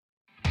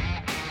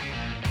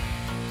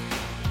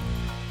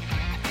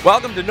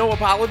Welcome to No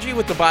Apology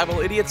with the Bible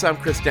Idiots. I'm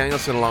Chris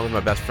Danielson, along with my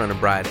best friend and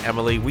bride,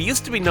 Emily. We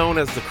used to be known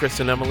as the Chris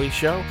and Emily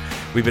Show.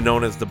 We've been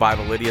known as the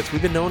Bible Idiots.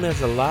 We've been known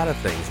as a lot of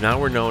things. Now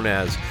we're known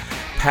as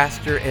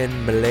Pastor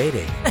and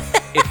Milady,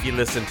 if you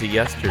listen to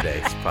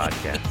yesterday's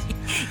podcast.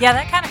 Yeah,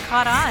 that kind of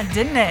caught on,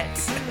 didn't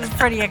it? It was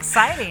pretty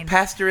exciting.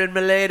 Pastor and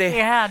Milady.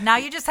 Yeah, now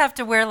you just have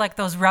to wear like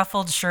those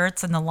ruffled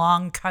shirts and the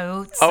long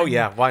coats. Oh,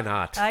 yeah, why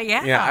not?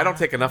 Yeah. Yeah, I don't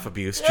take enough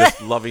abuse,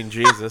 just loving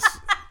Jesus,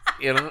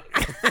 you know?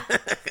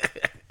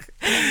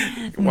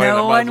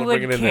 No one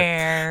would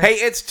care. Hey,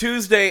 it's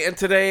Tuesday, and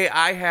today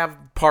I have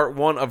part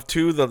one of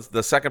two.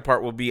 The second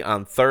part will be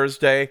on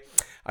Thursday.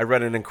 I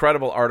read an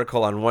incredible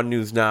article on One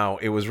News Now.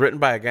 It was written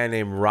by a guy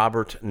named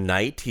Robert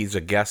Knight. He's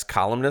a guest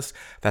columnist.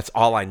 That's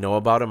all I know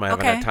about him. I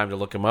haven't had time to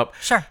look him up.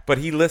 Sure. But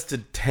he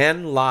listed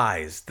 10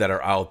 lies that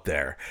are out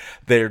there.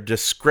 They're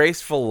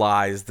disgraceful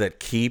lies that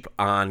keep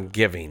on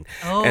giving.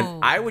 Oh.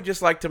 And I would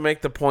just like to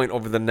make the point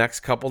over the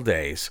next couple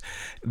days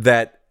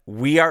that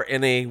we are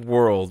in a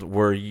world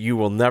where you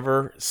will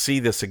never see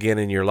this again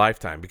in your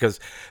lifetime, because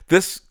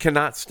this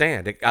cannot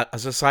stand. A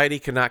society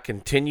cannot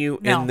continue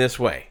in this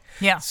way.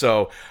 Yeah.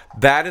 So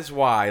that is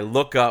why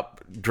look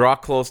up, draw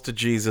close to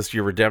Jesus,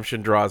 your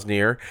redemption draws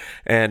near.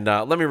 And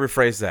let me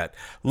rephrase that.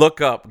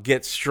 Look up,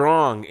 get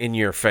strong in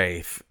your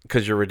faith,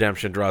 because your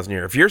redemption draws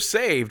near. If you're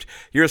saved,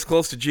 you're as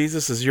close to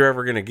Jesus as you're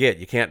ever going to get.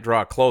 You can't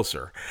draw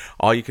closer.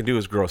 All you can do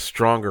is grow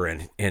stronger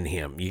in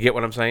him. You get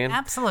what I'm saying?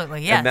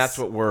 Absolutely, yes. And that's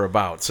what we're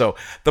about. So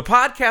the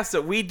podcast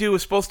that we do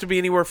is supposed to be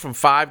anywhere from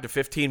 5 to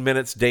 15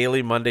 minutes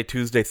daily, Monday,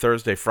 Tuesday,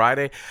 Thursday,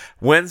 Friday.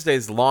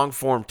 Wednesday's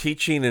long-form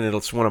teaching, and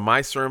it's one of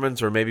my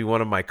sermons or maybe one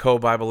of my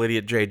co-Bible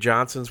idiot Jay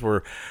Johnson's.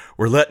 We're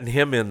letting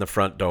him in the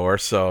front door,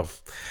 so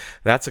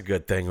that's a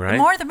good thing, right? The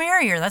more the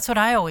merrier. That's what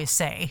I always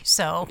say.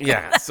 So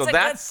yeah, that's so a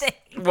that's good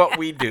thing. what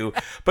we do.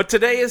 But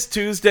today is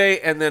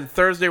Tuesday, and then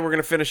Thursday we're going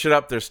to finish it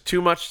up. There's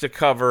too much to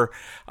cover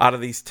out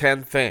of these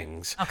 10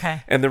 things.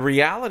 Okay. And the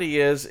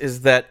reality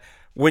is that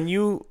when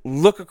you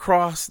look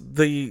across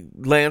the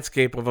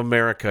landscape of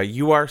America,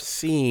 you are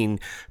seeing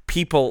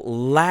people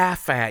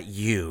laugh at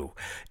you,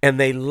 and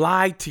they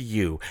lie to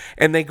you,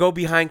 and they go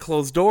behind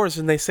closed doors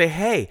and they say,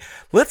 hey,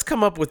 let's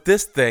come up with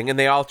this thing. And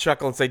they all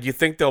chuckle and say, do you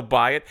think they'll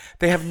buy it?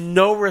 They have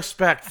no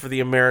respect for the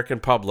American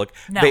public.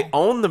 No. They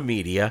own the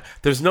media.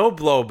 There's no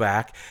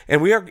blowback.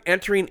 And we are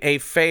entering a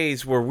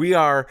phase where we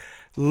are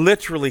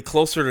literally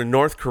closer to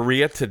North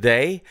Korea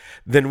today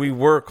than we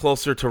were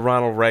closer to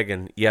Ronald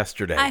Reagan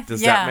yesterday.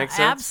 Does that make sense?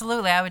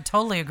 Absolutely. I would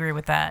totally agree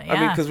with that. Yeah. I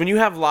mean, because when you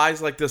have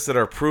lies like this that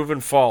are proven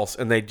false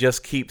and they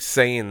just keep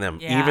saying them,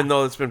 even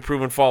though it's been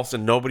proven false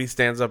and nobody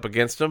stands up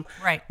against them,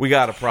 right, we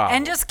got a problem.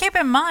 And just keep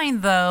in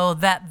mind, though,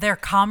 that their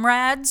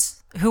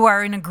comrades who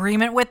are in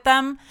agreement with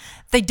them,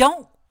 they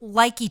don't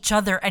like each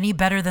other any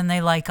better than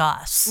they like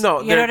us. No,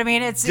 you know what I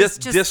mean? It's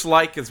just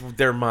dislike is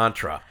their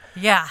mantra.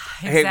 Yeah,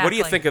 exactly. Hey, what do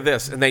you think of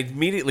this? And they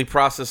immediately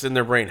process in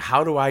their brain,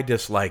 how do I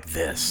dislike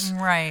this?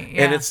 Right,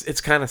 yeah. And it's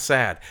kind of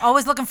sad.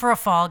 Always looking for a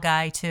fall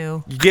guy,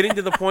 too. Getting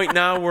to the point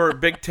now where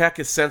big tech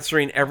is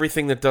censoring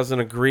everything that doesn't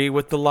agree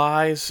with the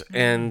lies.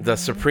 And the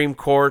Supreme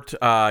Court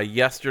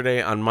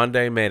yesterday on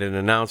Monday made an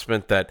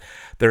announcement that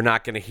they're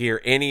not going to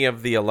hear any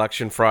of the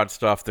election fraud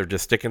stuff. They're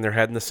just sticking their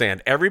head in the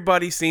sand.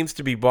 Everybody seems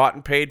to be bought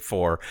and paid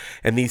for.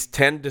 And these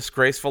 10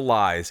 disgraceful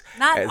lies,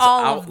 not as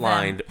all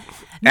outlined, of them.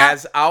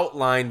 as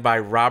outlined by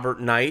Robert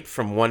Knight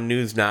from One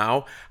News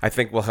Now, I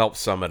think will help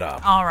sum it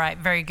up. All right,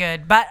 very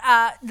good. But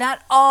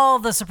not all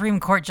the Supreme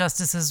Court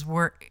justices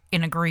were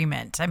in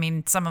agreement. I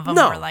mean, some of them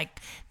were like,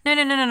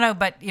 no.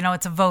 But,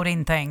 it's a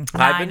voting thing.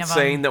 I've been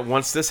saying that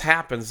once this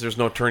happens, there's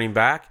no turning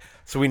back.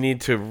 So we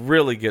need to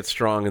really get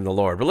strong in the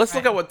Lord. But let's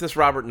look at what this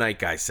Robert Knight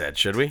guy said,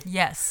 should we?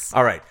 Yes.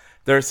 All right.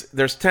 There's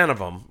 10 of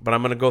them, but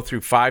I'm going to go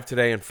through 5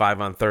 today and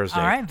 5 on Thursday.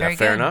 All right, very good.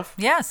 Fair enough?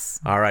 Yes.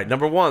 All right.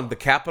 Number 1, the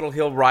Capitol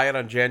Hill riot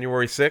on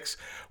January 6th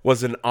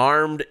was an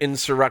armed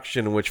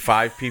insurrection in which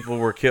 5 people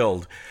were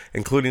killed,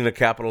 including a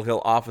Capitol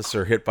Hill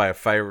officer hit by a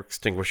fire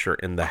extinguisher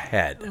in the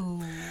head.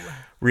 Ooh.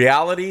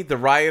 Reality, the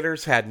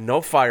rioters had no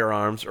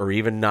firearms or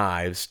even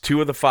knives.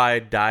 2 of the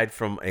 5 died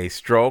from a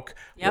stroke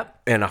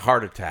and a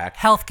heart attack.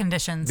 Health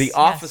conditions. The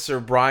officer,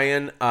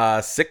 Brian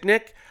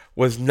Sicknick,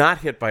 was not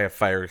hit by a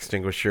fire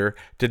extinguisher,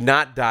 did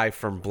not die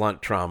from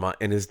blunt trauma,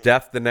 and his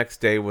death the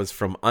next day was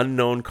from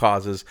unknown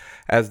causes,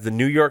 as the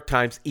New York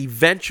Times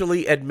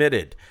eventually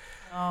admitted.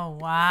 Oh,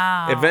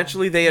 wow.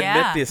 Eventually, they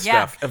admit this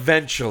stuff.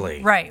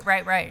 Eventually.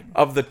 Right.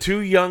 Of the 2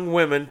 young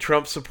women,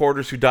 Trump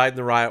supporters who died in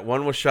the riot,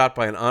 one was shot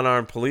by an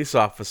unarmed police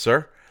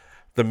officer.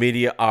 The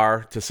media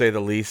are, to say the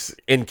least,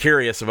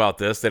 incurious about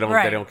this. They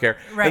don't care.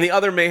 Right. And the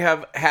other may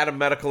have had a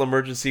medical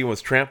emergency and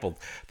was trampled.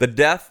 The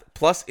death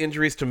plus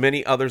injuries to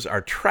many others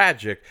are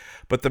tragic,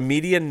 but the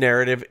media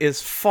narrative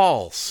is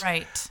false.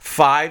 Right.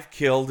 5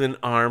 killed in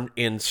armed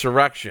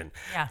insurrection.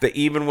 Yeah. They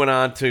even went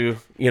on to,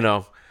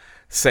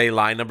 say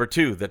lie number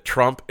 2, that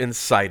Trump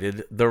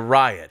incited the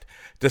riot.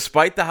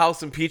 Despite the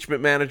House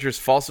impeachment managers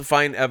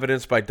falsifying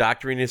evidence by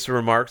doctoring his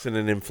remarks in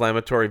an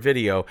inflammatory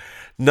video,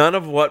 none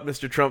of what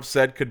Mr. Trump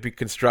said could be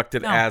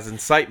constructed as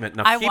incitement.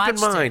 Now, keep in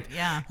mind,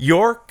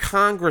 your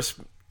Congress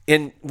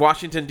in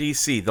Washington,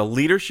 D.C., the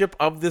leadership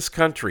of this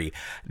country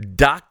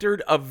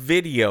doctored a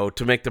video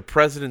to make the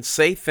president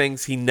say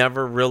things he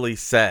never really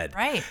said.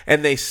 Right.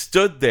 And they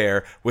stood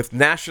there with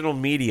national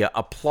media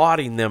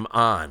applauding them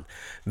on.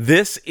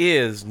 This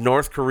is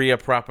North Korea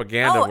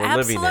propaganda we're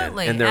living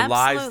in. And their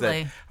lies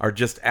that are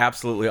just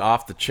absolutely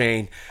off the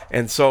chain.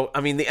 And so, I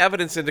mean, the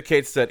evidence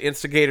indicates that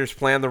instigators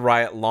planned the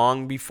riot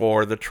long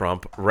before the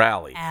Trump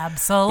rally.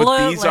 Absolutely.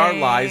 But these are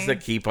lies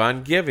that keep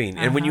on giving.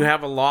 And when you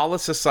have a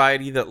lawless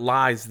society that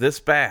lies this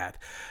bad,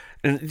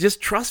 and just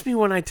trust me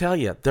when I tell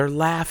you, they're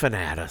laughing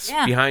at us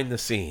behind the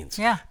scenes.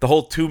 Yeah. The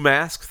whole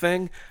 2-mask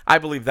thing, I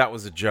believe that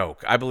was a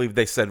joke. I believe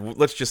they said,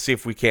 let's just see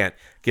if we can't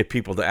get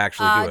people to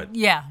actually do it.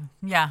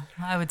 Yeah,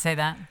 I would say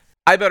that.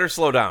 I better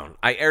slow down.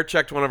 I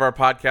air-checked one of our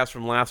podcasts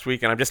from last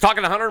week, and I'm just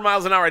talking 100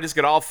 miles an hour. I just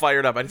get all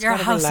fired up. I just got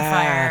to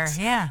relax.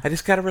 Yeah. I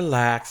just got to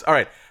relax. All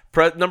right,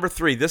 number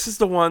 3. This is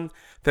the one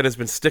that has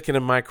been sticking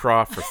in my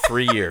craw for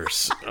 3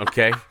 years,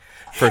 okay?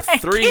 For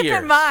 3 years. Keep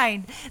in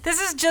mind,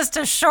 this is just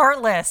a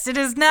short list. It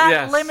is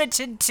not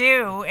limited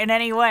to in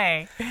any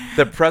way.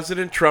 That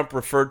President Trump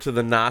referred to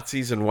the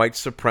Nazis and white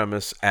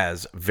supremacists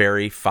as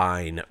very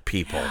fine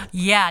people.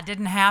 Yeah, it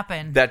didn't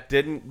happen. That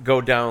didn't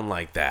go down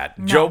like that.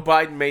 No. Joe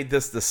Biden made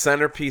this the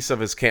centerpiece of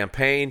his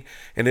campaign,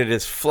 and it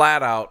is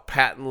flat out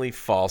patently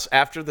false.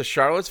 After the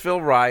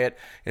Charlottesville riot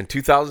in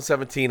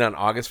 2017 on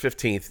August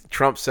 15th,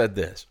 Trump said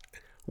this: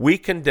 "We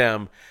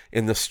condemn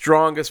in the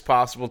strongest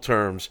possible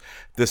terms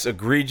this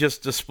egregious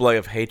display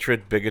of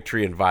hatred,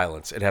 bigotry, and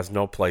violence. It has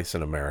no place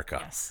in America."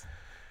 Yes.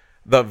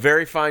 The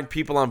very fine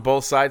people on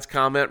both sides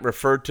comment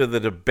referred to the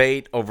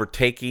debate over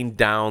taking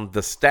down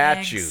the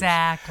statues.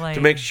 Exactly. To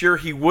make sure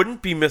he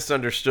wouldn't be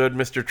misunderstood,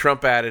 Mr.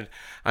 Trump added,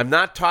 "I'm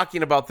not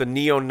talking about the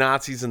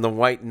neo-Nazis and the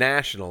white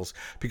nationals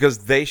because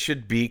they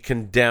should be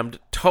condemned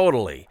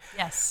totally."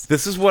 Yes.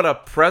 This is what a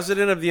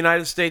president of the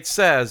United States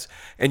says,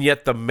 and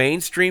yet the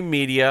mainstream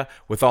media,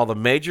 with all the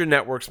major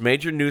networks,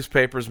 major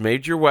newspapers,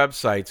 major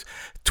websites,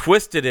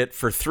 twisted it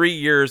for 3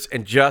 years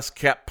and just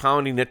kept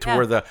pounding it to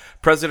where the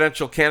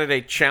presidential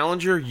candidate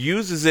challenger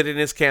uses it in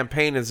his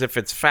campaign as if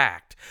it's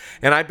fact.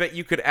 And I bet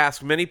you could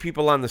ask many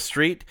people on the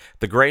street,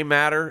 the gray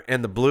matter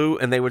and the blue,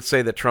 and they would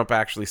say that Trump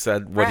actually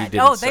said what he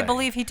didn't say. They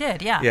believe he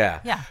did, yeah.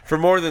 Yeah. For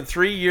more than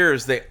 3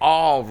 years, they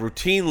all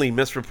routinely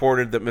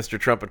misreported that Mr.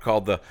 Trump had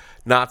called the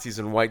Nazis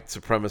and white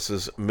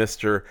supremacists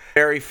Mr.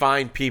 Very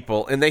Fine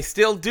People, and they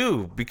still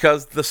do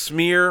because the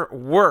smear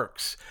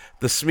works.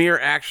 The smear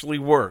actually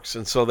works,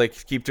 and so they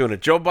keep doing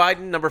it. Joe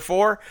Biden, number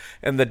 4,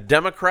 and the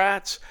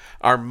Democrats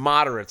are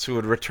moderates who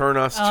would return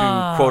us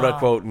to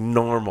quote-unquote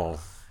normal.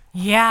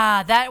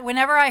 Yeah, that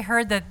whenever I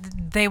heard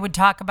that they would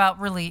talk about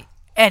really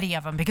any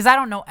of them, because I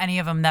don't know any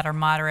of them that are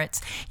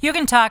moderates. You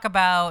can talk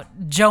about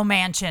Joe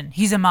Manchin.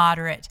 He's a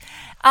moderate.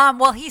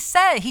 Well, he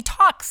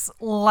talks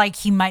like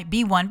he might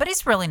be one, but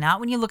he's really not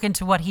when you look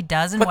into what he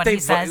does and what he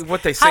says.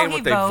 What they say and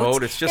what they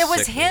vote, it's just It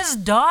was sickening. his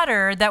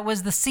daughter that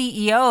was the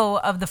CEO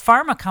of the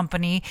pharma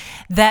company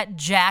that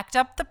jacked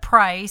up the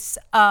price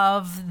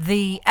of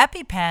the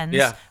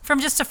EpiPens from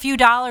just a few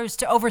dollars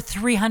to over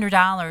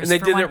 $300. And they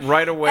did it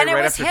right away,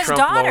 right after Trump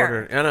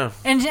lowered it. I know.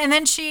 And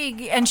then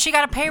she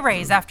got a pay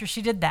raise after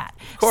she did that.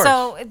 Of course.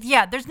 So,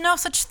 yeah, there's no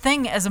such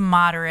thing as a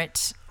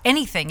moderate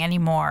anything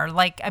anymore.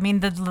 Like, I mean,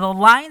 the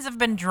lines have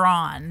been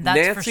drawn. That's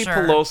Nancy for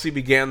sure. Pelosi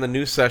began the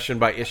new session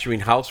by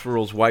issuing House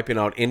rules wiping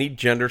out any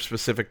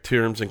gender-specific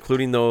terms,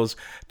 including those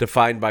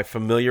defined by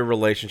familiar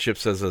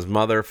relationships as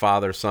mother,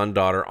 father, son,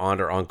 daughter, aunt,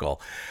 or uncle.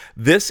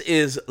 This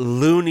is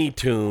Looney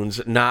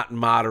Tunes, not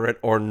moderate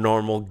or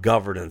normal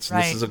governance.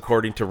 Right. This is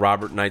according to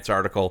Robert Knight's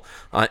article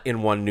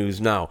in One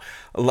News Now.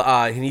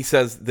 And he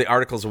says the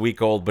article's a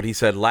week old, but he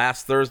said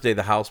last Thursday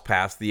the House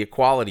passed the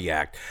Equality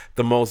Act,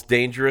 the most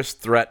dangerous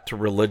threat to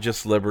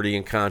religious liberty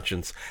and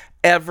conscience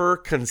ever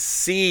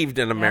conceived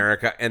in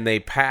America, and they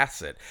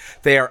pass it.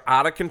 They are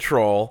out of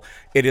control.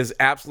 It is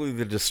absolutely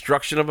the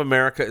destruction of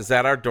America is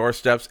at our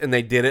doorsteps, and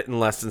they did it in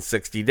less than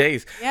 60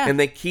 days. Yeah. And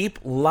they keep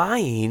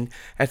lying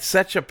at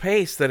such a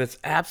pace that it's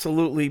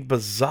absolutely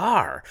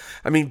bizarre.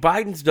 I mean,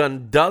 Biden's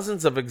done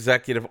dozens of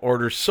executive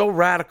orders so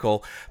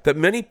radical that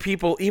many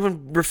people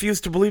even refuse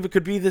to believe it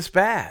could be this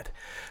bad.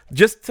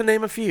 Just to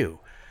name a few.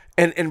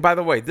 And by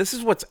the way, this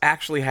is what's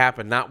actually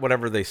happened, not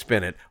whatever they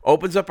spin it.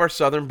 Opens up our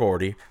southern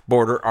border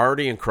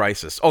already in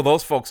crisis. Oh,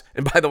 those folks,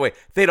 and by the way,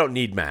 they don't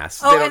need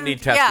masks. They don't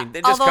need testing. Yeah,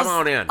 they just come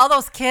on in. All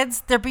those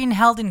kids, they're being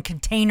held in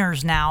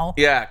containers now.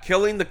 Yeah,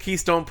 killing the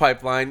Keystone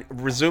Pipeline,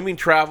 resuming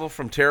travel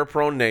from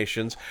terror-prone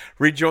nations,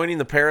 rejoining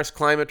the Paris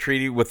Climate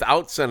Treaty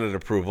without Senate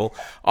approval,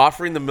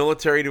 offering the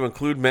military to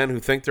include men who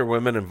think they're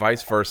women and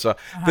vice versa.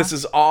 This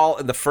is all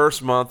in the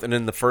first month and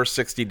in the first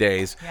 60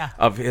 days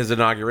of his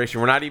inauguration.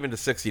 We're not even to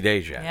 60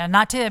 days yet. Yeah,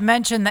 not to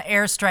mention the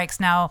airstrikes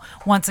now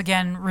once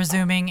again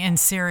resuming in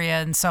Syria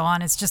and so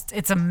on.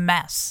 It's a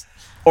mess.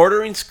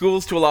 Ordering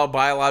schools to allow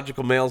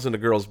biological males into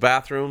girls'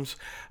 bathrooms,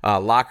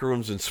 locker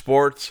rooms, and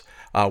sports.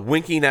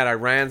 winking at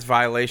Iran's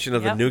violation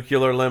of the Yep.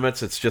 nuclear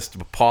limits. It's just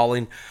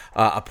appalling.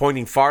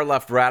 Appointing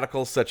far-left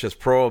radicals such as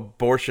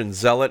pro-abortion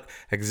zealot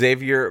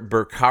Xavier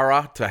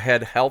Becerra to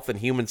head Health and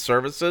Human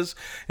Services,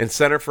 and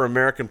Center for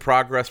American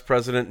Progress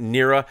President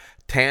Neera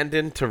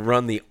Tanden to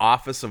run the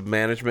Office of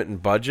Management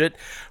and Budget.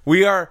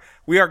 We are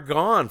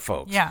gone,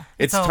 folks. Yeah,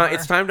 it's it's time. over.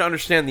 It's time to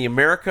understand the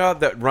America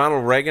that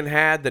Ronald Reagan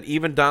had, that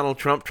even Donald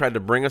Trump tried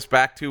to bring us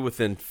back to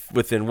within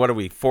what are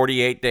we,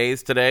 48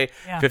 days today,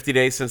 Yeah. 50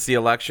 days since the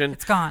election.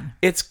 It's gone.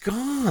 It's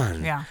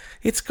gone. Yeah.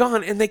 It's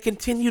gone, and they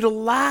continue to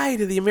lie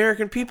to the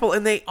American people,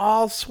 and they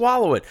all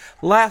swallow it.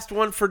 Last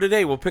one for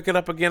today. We'll pick it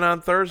up again on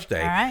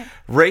Thursday. All right.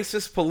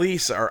 Racist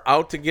police are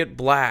out to get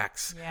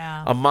blacks.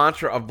 Yeah. A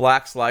mantra of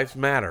Blacks Lives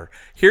Matter.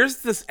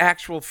 Here's this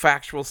actual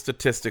factual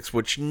statistics,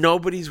 which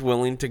nobody's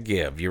willing to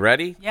give. You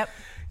ready? Yep.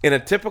 In a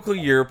typical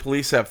year,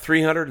 police have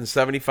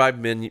 375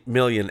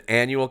 million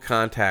annual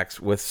contacts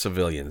with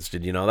civilians.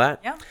 Did you know that?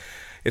 Yep.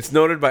 It's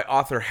noted by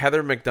author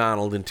Heather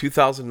McDonald in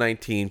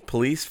 2019,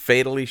 police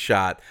fatally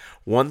shot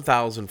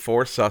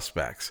 1,004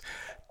 suspects.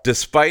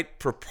 Despite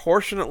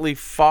proportionately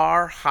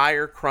far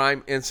higher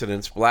crime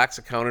incidents, blacks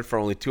accounted for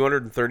only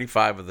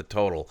 235 of the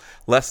total.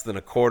 Less than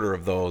a quarter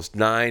of those,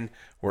 9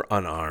 were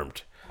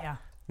unarmed. Yeah.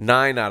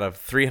 9 out of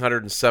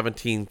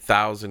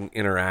 317,000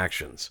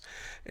 interactions.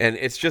 And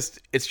it's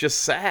just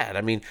sad.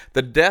 I mean,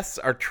 the deaths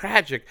are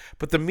tragic,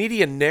 but the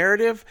media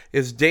narrative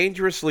is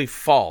dangerously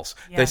false.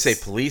 Yes. They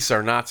say police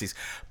are Nazis.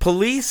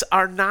 Police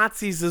are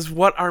Nazis is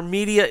what our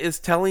media is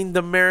telling the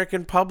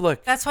American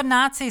public. That's what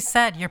Nazis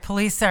said. Your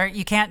police are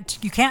you can't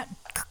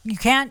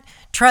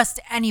trust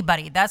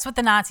anybody. That's what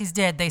the Nazis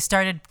did. They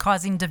started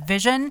causing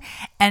division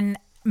and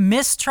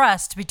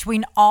mistrust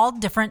between all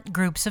different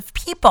groups of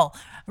people.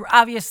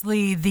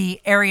 Obviously,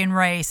 the Aryan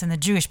race and the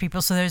Jewish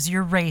people, so there's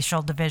your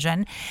racial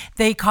division.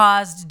 They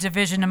caused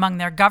division among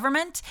their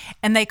government,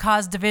 and they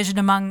caused division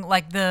among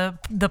like the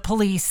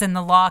police and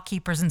the law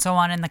keepers and so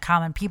on, and the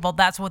common people.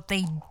 That's what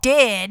they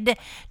did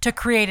to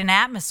create an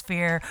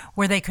atmosphere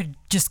where they could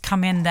just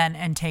come in then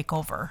and take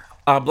over.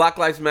 Black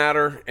Lives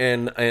Matter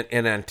and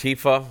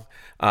Antifa.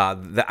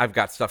 I've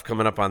got stuff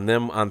coming up on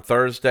them on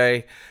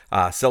Thursday.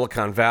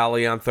 Silicon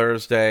Valley on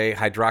Thursday.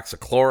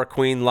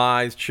 Hydroxychloroquine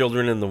lies,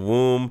 children in the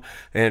womb,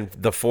 and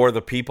the For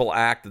the People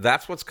Act.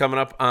 That's what's coming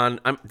up on.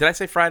 Did I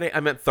say Friday? I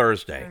meant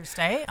Thursday.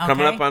 Thursday, okay.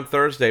 Coming up on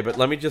Thursday. But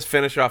let me just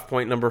finish off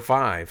point number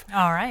 5.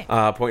 All right.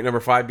 Point number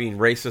 5 being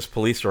racist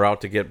police are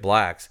out to get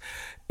blacks.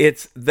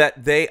 It's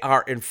that they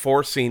are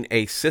enforcing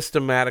a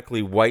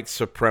systematically white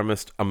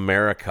supremacist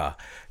America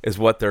is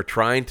what they're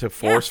trying to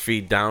force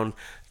feed down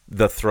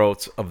the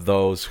throats of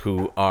those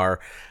who are,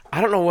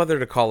 I don't know whether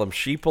to call them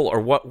sheeple or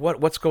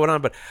what's going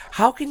on, but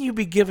how can you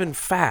be given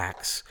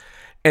facts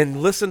and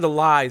listen to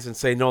lies and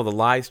say, no, the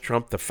lies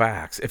trump the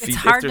facts? If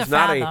hard there's to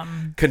not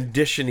fathom. a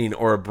conditioning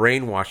or a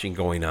brainwashing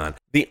going on.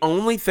 The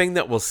only thing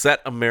that will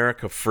set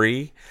America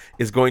free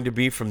is going to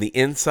be from the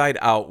inside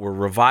out, where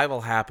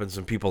revival happens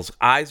and people's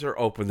eyes are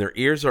open, their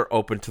ears are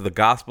open to the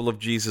gospel of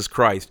Jesus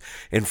Christ.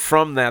 And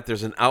from that,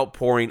 there's an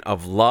outpouring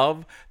of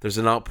love. There's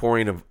an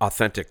outpouring of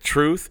authentic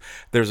truth.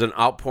 There's an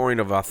outpouring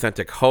of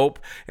authentic hope.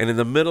 And in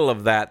the middle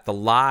of that, the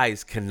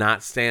lies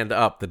cannot stand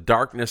up. The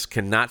darkness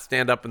cannot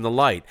stand up in the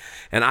light.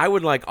 And I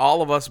would like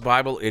all of us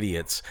Bible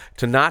idiots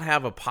to not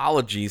have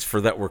apologies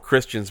for that we're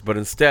Christians, but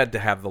instead to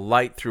have the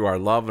light through our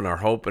love and our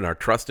hope and our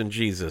trust in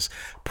Jesus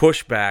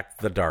push back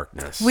the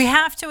darkness. We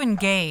have to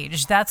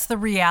engage. That's the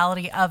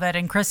reality of it.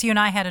 And Chris, you and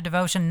I had a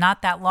devotion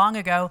not that long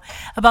ago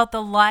about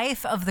the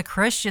life of the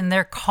Christian.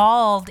 They're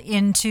called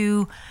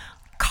into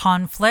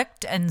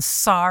conflict and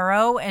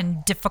sorrow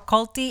and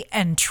difficulty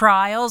and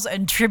trials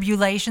and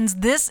tribulations.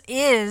 This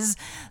is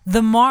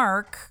the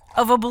mark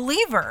of a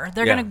believer.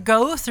 They're going to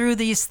go through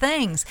these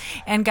things,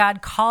 and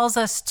God calls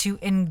us to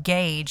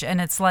engage.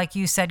 And it's like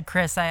you said,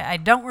 Chris, I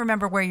don't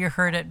remember where you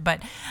heard it,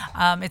 but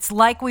it's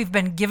like we've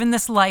been given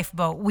this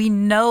lifeboat. We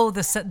know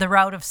the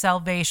route of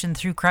salvation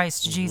through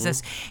Christ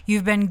Jesus.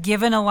 You've been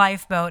given a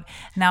lifeboat.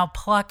 Now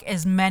pluck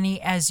as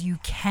many as you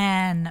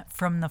can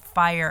from the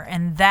fire.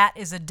 And that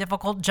is a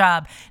difficult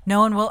job.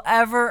 No one will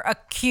ever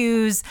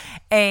accuse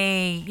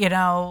a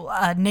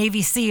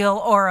Navy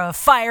SEAL or a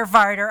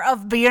firefighter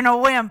of being a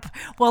wimp.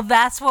 Well,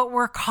 that's what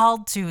we're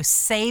called to,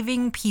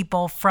 saving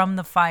people from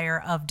the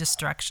fire of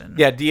destruction.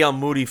 Yeah, D.L.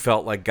 Moody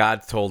felt like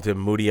God told him,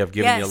 Moody, I've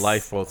given you a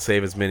lifeboat,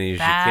 save as many as you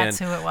can. That's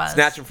who it was.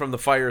 Snatch them from the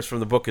fires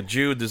from the book of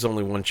Jude. There's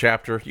only one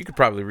chapter. You could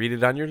probably read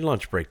it on your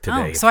lunch break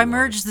today. Oh, so I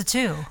merged the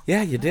two.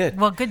 Yeah, you did.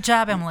 Well, good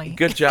job, Emily.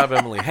 Good job,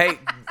 Emily. Hey,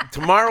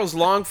 tomorrow's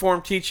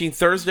long-form teaching.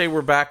 Thursday,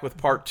 we're back with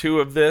part 2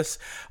 of this,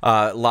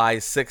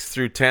 lies 6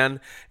 through 10.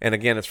 And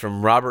again, it's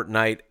from Robert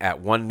Knight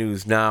at One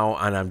News Now.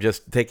 And I'm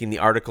just taking the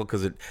article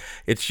because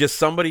it's just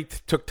somebody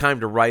took time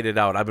to write it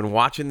out. I've been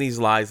watching these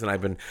lies and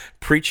I've been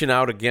preaching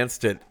out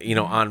against it,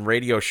 on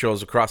radio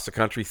shows across the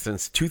country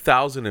since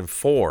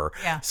 2004,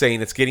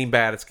 saying it's getting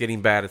bad, it's getting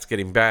bad, it's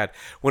getting bad.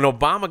 When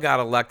Obama got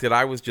elected,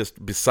 I was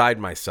just beside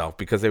myself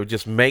because they would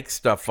just make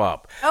stuff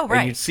up. Oh, right.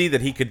 And you'd see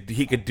that he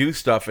could do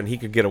stuff and he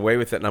could get away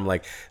with it. And I'm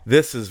like,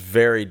 this is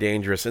very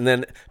dangerous. And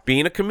then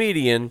being a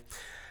comedian,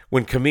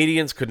 When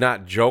comedians could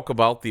not joke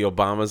about the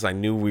Obamas, I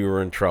knew we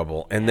were in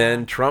trouble. And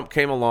then Trump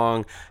came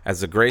along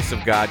as the grace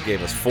of God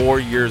gave us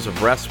 4 years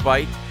of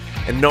respite.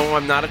 And no,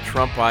 I'm not a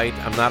Trumpite.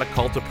 I'm not a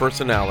cult of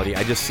personality.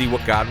 I just see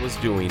what God was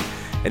doing.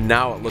 And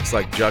now it looks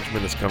like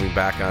judgment is coming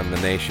back on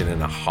the nation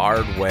in a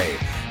hard way.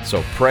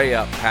 So pray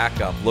up, pack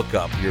up, look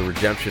up. Your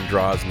redemption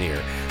draws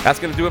near. That's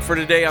going to do it for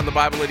today on the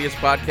Bible Idiots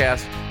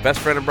Podcast. Best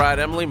friend and bride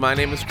Emily, my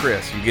name is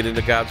Chris. You get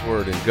into God's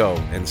Word and go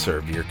and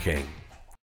serve your King.